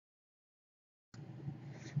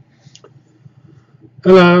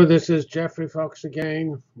Hello, this is Jeffrey Fox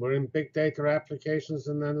again. We're in Big Data Applications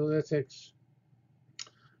and Analytics,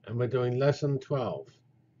 and we're doing Lesson 12.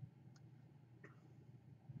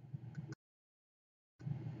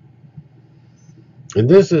 And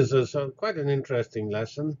this is quite an interesting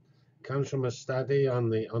lesson. It comes from a study on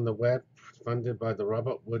the web funded by the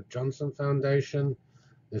Robert Wood Johnson Foundation.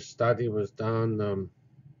 This study was done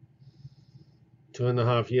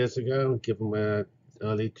 2.5 years ago, given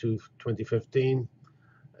early 2015,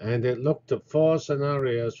 and it looked at 4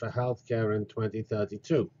 scenarios for healthcare in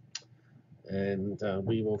 2032. And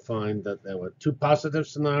we will find that there were 2 positive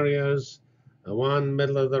scenarios, one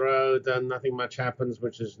middle of the road and nothing much happens,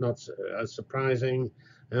 which is not surprising,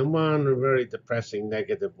 and one very depressing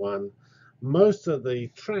negative one. Most of the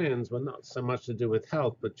trends were not so much to do with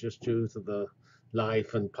health, but just due to the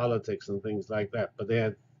life and politics and things like that, but they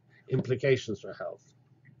had implications for health.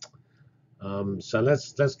 So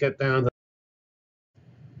let's get down to.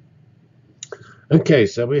 Okay,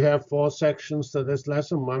 so we have 4 sections to this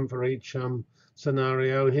lesson, one for each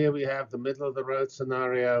scenario. Here we have the middle of the road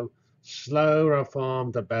scenario, slow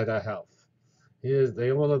reform to better health.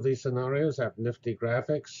 All of these scenarios have nifty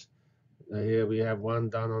graphics. Here we have one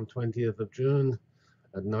done on 20th of June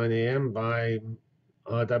at 9 a.m. by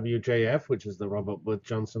RWJF, which is the Robert Wood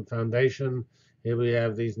Johnson Foundation. Here we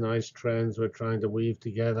have these nice trends we're trying to weave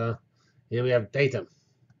together. Here we have data.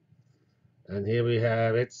 And here we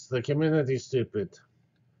have, it's the community stupid.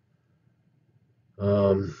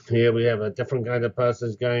 Here we have a different kind of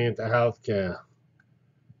person going into healthcare.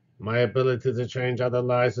 My ability to change other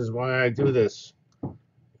lives is why I do this.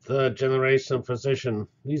 Third generation physician.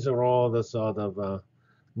 These are all the sort of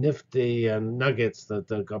nifty nuggets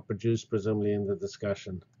that got produced presumably in the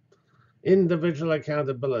discussion. Individual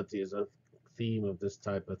accountability is a theme of this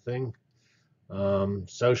type of thing.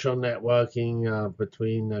 Social networking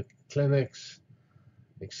between clinics,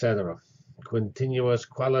 etc. Continuous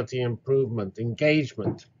quality improvement,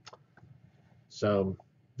 engagement. So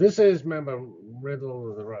this is, remember, middle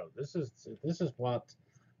of the road. This is what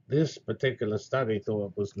this particular study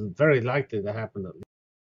thought was very likely to happen, at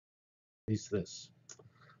least this.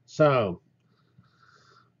 So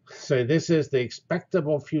this is the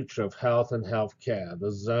expectable future of health and healthcare,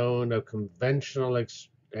 the zone of conventional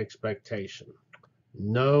expectation.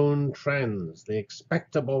 Known trends, the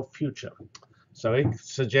expectable future. So it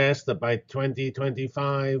suggests that by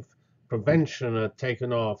 2025, prevention had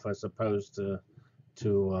taken off as opposed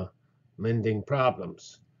to mending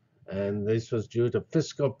problems. And this was due to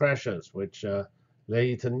fiscal pressures, which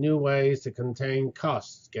lead to new ways to contain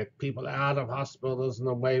costs, get people out of hospitals and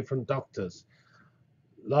away from doctors.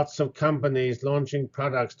 Lots of companies launching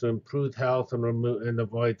products to improve health and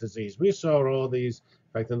avoid disease. We saw all these,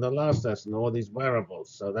 in fact, in the last lesson, all these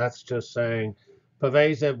wearables. So that's just saying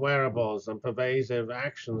pervasive wearables and pervasive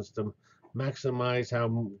actions to maximize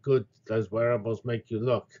how good those wearables make you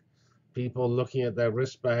look. People looking at their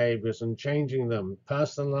risk behaviors and changing them.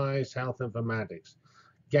 Personalized health informatics.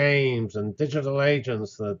 Games and digital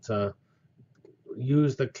agents that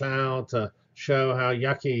use the cloud to show how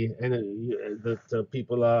yucky that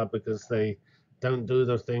people are because they don't do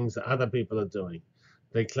the things that other people are doing.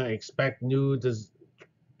 They expect new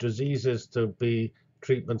diseases to be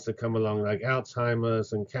treatments that come along, like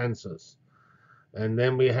Alzheimer's and cancers. And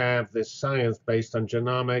then we have this science based on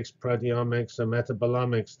genomics, proteomics, and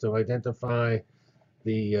metabolomics to identify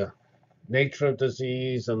the nature of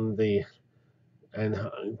disease and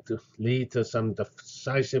to lead to some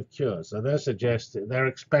decisive cures. So they're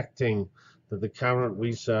expecting that the current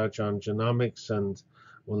research on genomics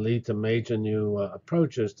will lead to major new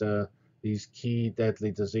approaches to these key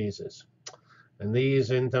deadly diseases. And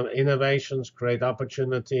these innovations create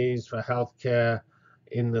opportunities for healthcare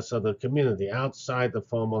in the sort of community outside the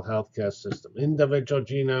formal healthcare system. Individual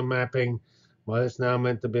genome mapping, well, it's now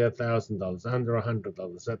meant to be $1,000, under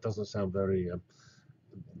 $100. That doesn't sound very.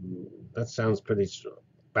 That sounds pretty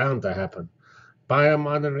bound to happen.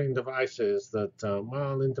 Biomonitoring devices that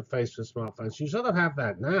interface with smartphones. You sort of have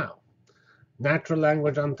that now. Natural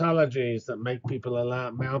language ontologies that make people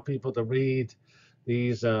allow people to read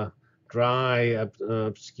these dry,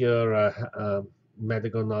 obscure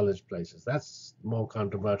medical knowledge places. That's more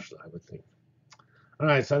controversial, I would think. All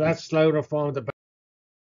right, so that's slow reform to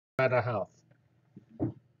better health.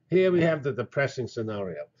 Here we have the depressing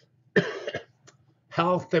scenario.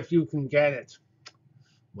 Health if you can get it.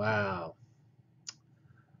 Wow.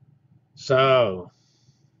 So,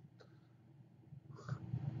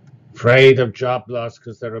 afraid of job loss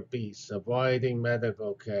because they're obese, avoiding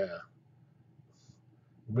medical care,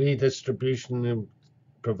 redistribution of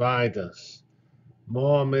providers,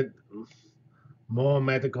 more More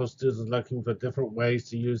medical students looking for different ways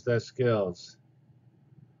to use their skills.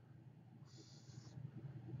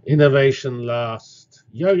 Innovation last.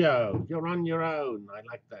 Yo-yo, you're on your own. I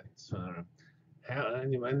like that.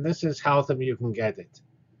 Anyway, and this is health if you can get it.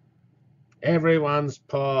 Everyone's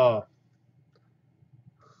poor.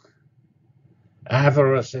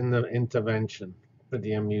 Avarice in the intervention.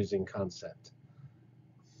 Pretty amusing concept.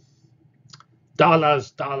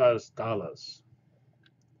 Dollars, dollars, dollars.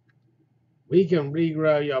 We can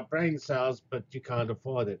regrow your brain cells, but you can't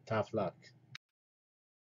afford it. Tough luck.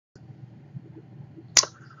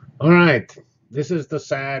 All right, this is the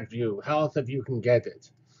sad view. Health if you can get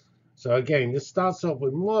it. So again, this starts off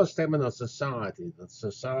with more statement of society. That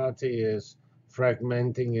society is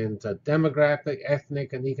fragmenting into demographic,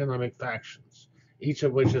 ethnic, and economic factions, each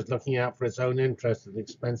of which is looking out for its own interest at the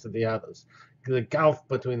expense of the others. The gulf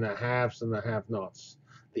between the haves and the have-nots.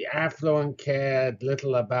 The affluent cared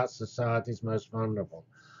little about society's most vulnerable.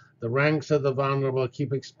 The ranks of the vulnerable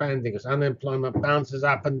keep expanding as unemployment bounces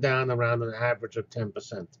up and down around an average of 10%.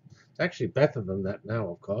 It's actually better than that now,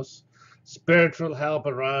 of course. Spiritual help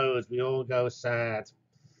arose. We all go sad.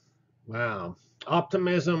 Wow.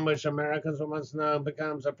 Optimism, which Americans were once known,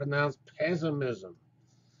 becomes a pronounced pessimism.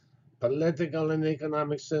 Political and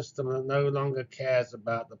economic system that no longer cares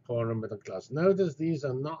about the poor and middle class. Notice these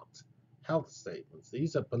are not health statements.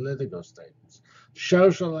 These are political statements.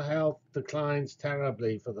 Social health declines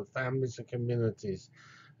terribly for the families and communities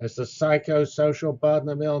as the psychosocial burden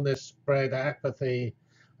of illness spread apathy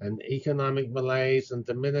and economic malaise and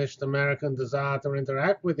diminished American desire to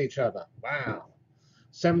interact with each other. Wow.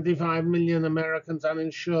 75 million Americans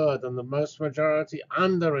uninsured and the most majority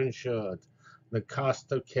underinsured. The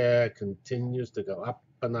cost of care continues to go up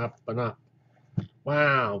and up and up.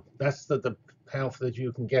 Wow, that's the health that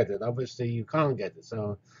you can get it. Obviously, you can't get it.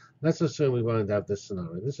 So let's assume we won't have this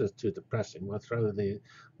scenario. This is too depressing. We'll throw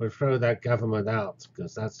that government out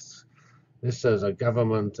because this is a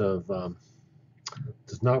government of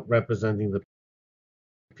is not representing the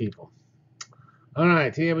people. All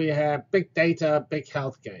right, here we have big data, big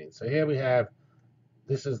health gain. So here we have,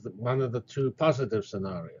 this is one of the two positive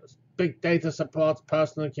scenarios. Big data supports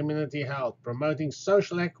personal and community health, promoting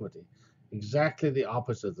social equity. Exactly the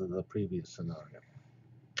opposite of the previous scenario.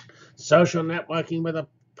 Social networking with a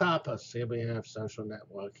purpose. Here we have social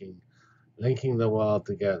networking, linking the world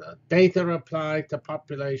together. Data applied to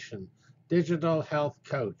population. Digital health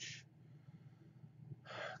coach.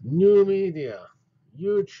 New media.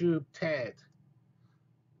 YouTube, TED.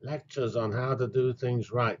 Lectures on how to do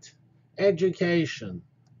things right. Education.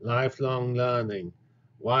 Lifelong learning.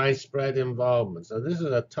 Widespread involvement. So this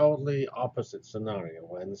is a totally opposite scenario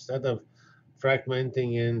where instead of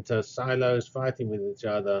fragmenting into silos fighting with each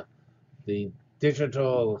other, the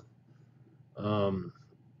digital,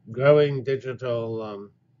 growing digital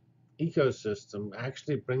ecosystem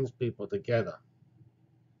actually brings people together.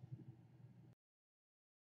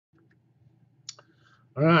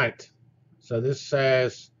 All right, so this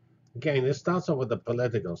says, again, this starts off with a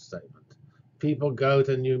political statement. People go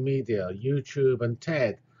to new media, YouTube and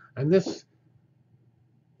TED, and this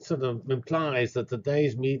sort of implies that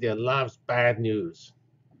today's media loves bad news.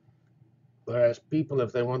 Whereas people,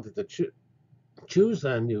 if they wanted to choose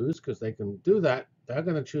their news, because they can do that, they're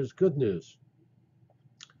going to choose good news.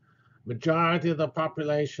 Majority of the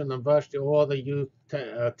population and virtually all the youth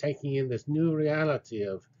are taking in this new reality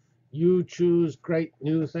of you choose great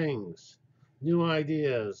new things, new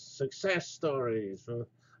ideas, success stories,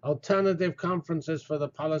 alternative conferences for the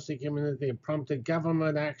policy community prompted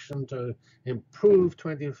government action to improve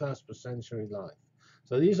 21st century life.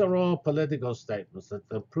 So these are all political statements that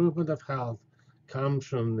the improvement of health comes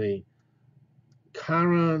from the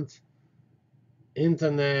current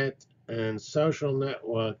internet and social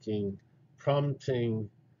networking prompting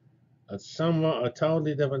a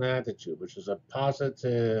totally different attitude, which is a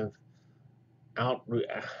positive,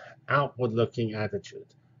 outward-looking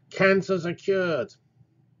attitude. Cancers are cured,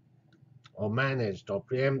 or managed, or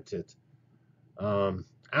preempted.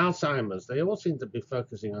 Alzheimer's, they all seem to be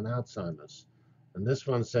focusing on Alzheimer's. And this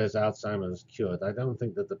one says Alzheimer's is cured. I don't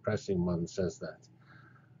think the depressing one says that.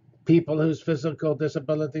 People whose physical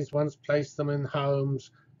disabilities once placed them in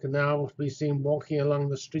homes can now be seen walking along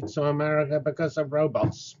the streets of America because of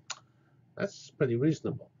robots. That's pretty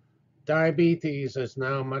reasonable. Diabetes is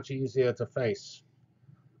now much easier to face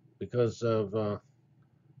because of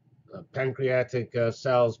pancreatic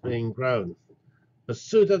cells being grown.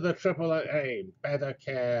 Pursuit of the triple aim, better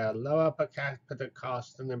care, lower per capita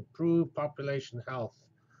cost, and improved population health,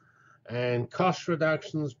 and cost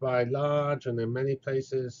reductions by large and in many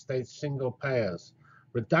places state single payers,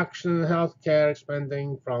 Reduction in healthcare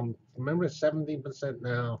spending from, remember, 17%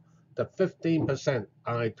 now to 15%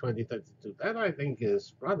 by 2032. That, I think,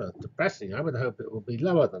 is rather depressing. I would hope it will be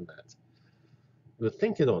lower than that. You would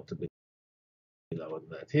think it ought to be lower than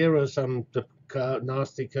that. Here are some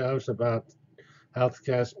nasty curves about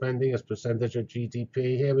healthcare spending as percentage of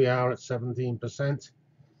GDP. Here we are at 17%,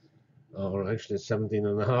 or actually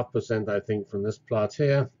 17.5%, I think, from this plot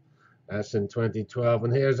here. That's in 2012.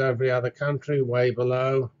 And here's every other country way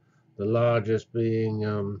below, the largest being,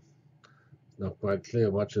 not quite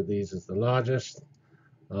clear which of these is the largest.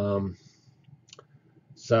 But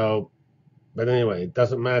anyway, it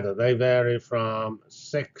doesn't matter. They vary from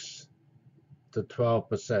 6 to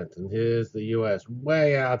 12%. And here's the US,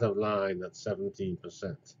 way out of line at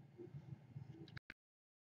 17%.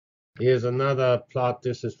 Here's another plot.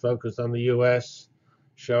 This is focused on the US,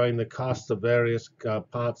 showing the cost of various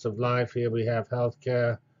parts of life. Here we have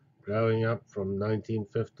healthcare growing up from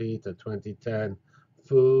 1950 to 2010,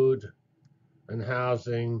 food and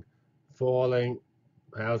housing falling.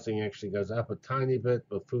 Housing actually goes up a tiny bit,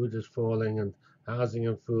 but food is falling, and housing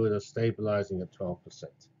and food are stabilizing at 12%.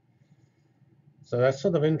 So that's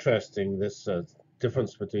sort of interesting, this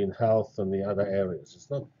difference between health and the other areas. It's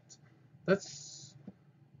not,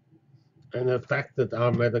 and the fact that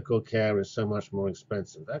our medical care is so much more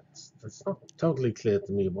expensive, that's not totally clear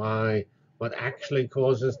to me what actually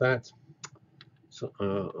causes that. So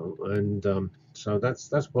so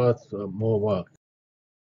that's worth more work.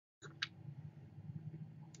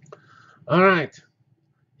 All right,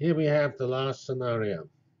 here we have the last scenario,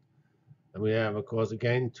 and we have, of course,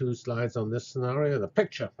 again 2 slides on this scenario. The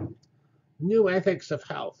picture: new ethics of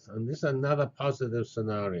health, and this is another positive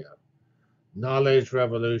scenario. Knowledge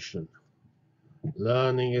revolution.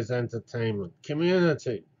 Learning is entertainment.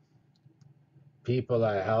 Community. People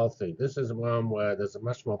are healthy. This is one where there's a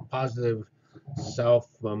much more positive,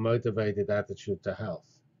 self-motivated attitude to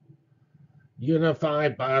health.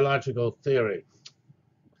 Unified biological theory.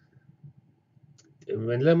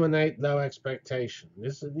 Eliminate low expectation.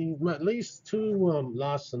 This is at least 2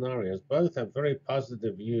 last scenarios. Both have very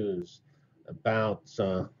positive views about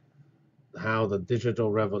how the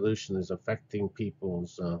digital revolution is affecting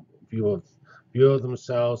people's view of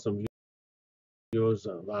themselves and views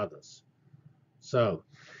of others. So,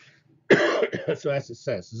 so as it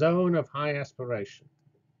says, zone of high aspiration,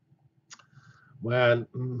 where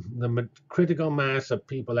the critical mass of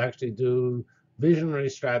people actually do visionary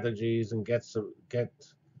strategies and get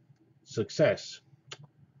success.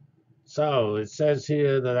 So it says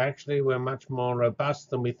here that actually we're much more robust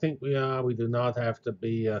than we think we are. We do not have to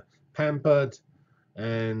be pampered,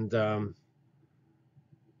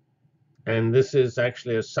 and this is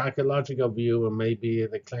actually a psychological view, and maybe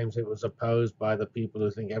it claims it was opposed by the people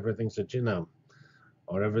who think everything's a genome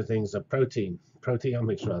or everything's a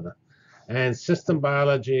proteomics rather. And system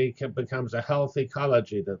biology becomes a health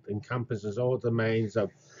ecology that encompasses all domains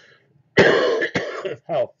of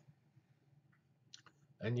health.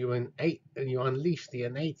 And you unleash the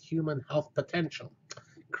innate human health potential.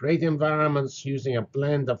 Create environments using a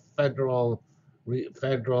blend of federal,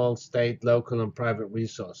 state, local, and private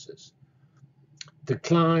resources.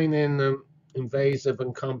 Decline in invasive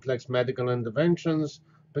and complex medical interventions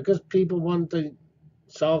because people want to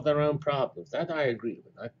solve their own problems. That I agree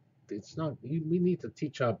with. It's not. We need to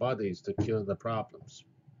teach our bodies to cure the problems.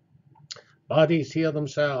 Bodies heal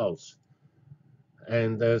themselves,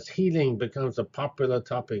 and as healing becomes a popular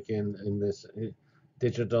topic in this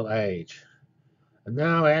digital age. And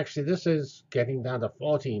now, actually, this is getting down to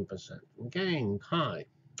 14%. Again, high.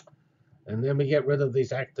 And then we get rid of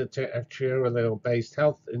these actuarial-based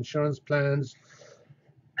health insurance plans,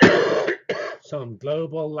 some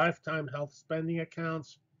global lifetime health spending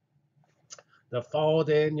accounts that fold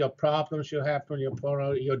in your problems you have when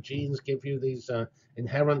your genes give you these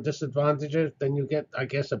inherent disadvantages. Then you get, I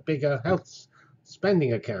guess, a bigger health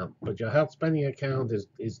spending account. But your health spending account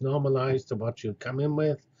is normalized to what you come in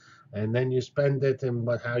with, and then you spend it in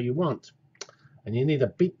how you want. And you need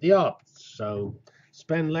to beat the odds. So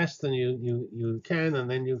spend less than you can, and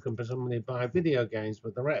then you can presumably buy video games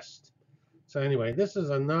with the rest. So anyway, this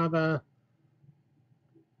is another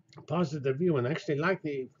positive view, and actually, like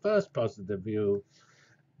the first positive view,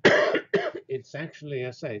 it's actually,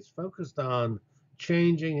 I say, it's focused on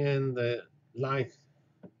changing in the life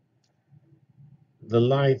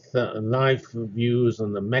views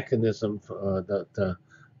and the mechanism for the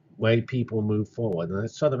way people move forward. And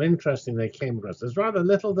it's sort of interesting they came across. There's rather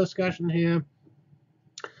little discussion here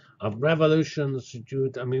of revolutions.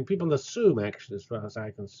 I mean, people assume, actually, as far as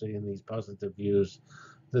I can see in these positive views,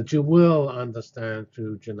 that you will understand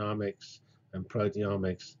through genomics and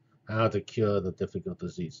proteomics how to cure the difficult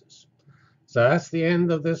diseases. So that's the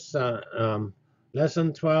end of this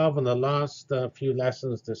lesson 12, and the last few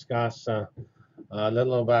lessons discuss a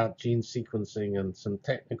little about gene sequencing and some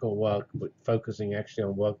technical work, but focusing actually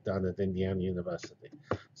on work done at Indiana University.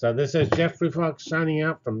 So this is Jeffrey Fox signing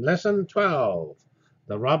out from lesson 12,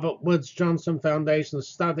 the Robert Woods Johnson Foundation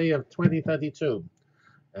study of 2032.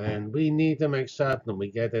 And we need to make certain we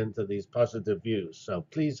get into these positive views. So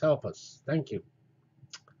please help us. Thank you.